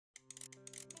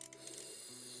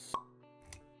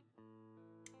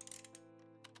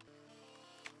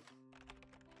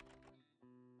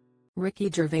Ricky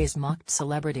Gervais mocked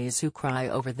celebrities who cry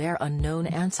over their unknown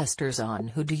ancestors on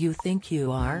Who Do You Think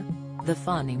You Are? The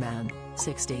funny man,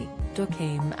 60, took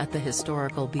aim at the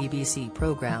historical BBC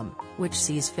programme, which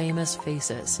sees famous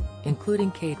faces, including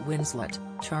Kate Winslet,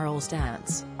 Charles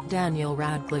Dance, Daniel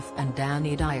Radcliffe and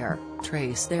Danny Dyer,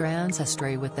 trace their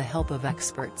ancestry with the help of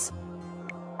experts.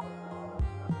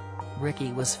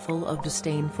 Ricky was full of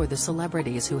disdain for the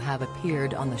celebrities who have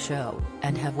appeared on the show,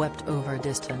 and have wept over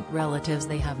distant relatives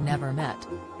they have never met.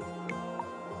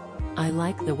 "I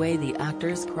like the way the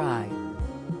actors cry.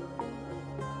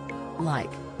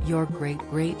 Like, your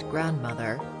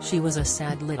great-great-grandmother, she was a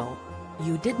sad little.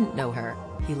 You didn't know her,"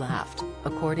 he laughed,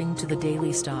 according to the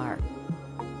Daily Star.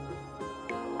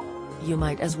 "You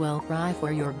might as well cry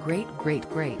for your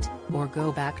great-great-great, or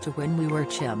go back to when we were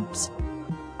chimps.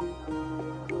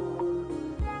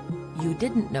 You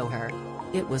didn't know her.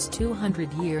 It was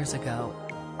 200 years ago.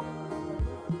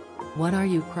 What are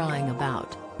you crying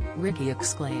about?" Ricky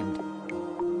exclaimed.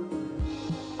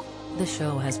 The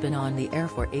show has been on the air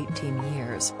for 18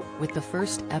 years, with the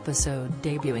first episode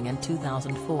debuting in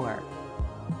 2004.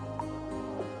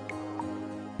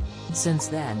 Since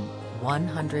then,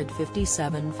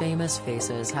 157 famous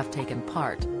faces have taken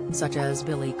part, such as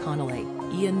Billy Connolly,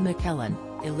 Ian McKellen,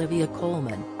 Olivia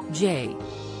Colman, J.K.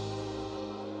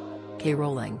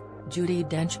 Rowling, Judi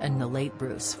Dench and the late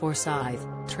Bruce Forsyth,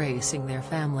 tracing their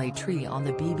family tree on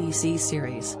the BBC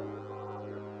series.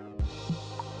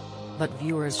 But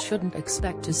viewers shouldn't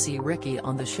expect to see Ricky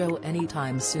on the show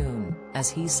anytime soon, as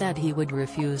he said he would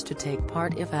refuse to take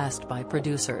part if asked by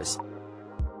producers.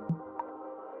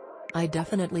 "I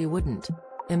definitely wouldn't.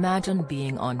 Imagine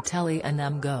being on telly and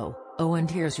them go, 'Oh, and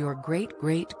here's your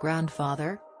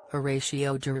great-great-grandfather,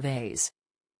 Horatio Gervais.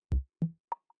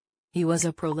 He was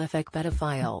a prolific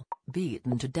pedophile,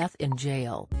 beaten to death in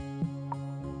jail.'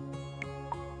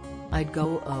 I'd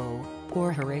go, 'Oh,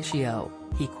 poor Horatio,'"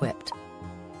 he quipped.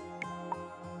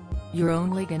 "You're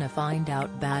only gonna find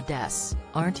out badass,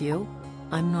 aren't you?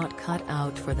 I'm not cut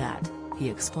out for that," he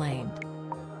explained.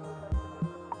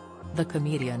 The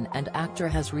comedian and actor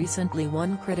has recently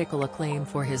won critical acclaim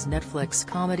for his Netflix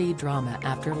comedy drama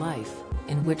Afterlife,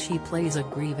 in which he plays a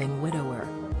grieving widower.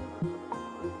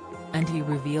 And he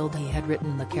revealed he had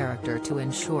written the character to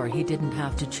ensure he didn't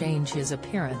have to change his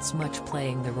appearance much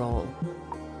playing the role.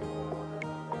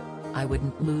 "I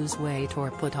wouldn't lose weight or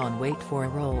put on weight for a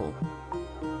role.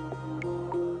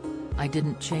 I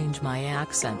didn't change my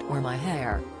accent or my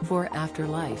hair for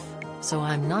Afterlife, so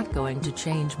I'm not going to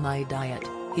change my diet,"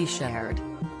 he shared.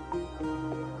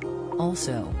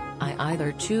 "Also, I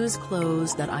either choose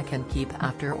clothes that I can keep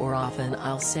after or often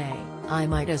I'll say, I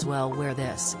might as well wear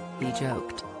this," he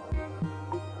joked.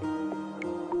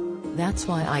 "That's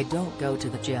why I don't go to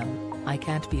the gym, I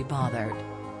can't be bothered."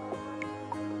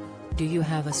 Do you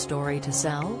have a story to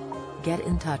sell? Get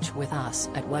in touch with us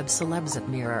at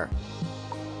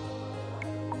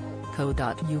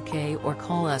webcelebs@mirror.co.uk or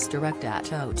call us direct at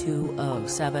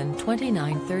 0207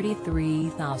 29 33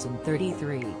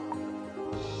 033.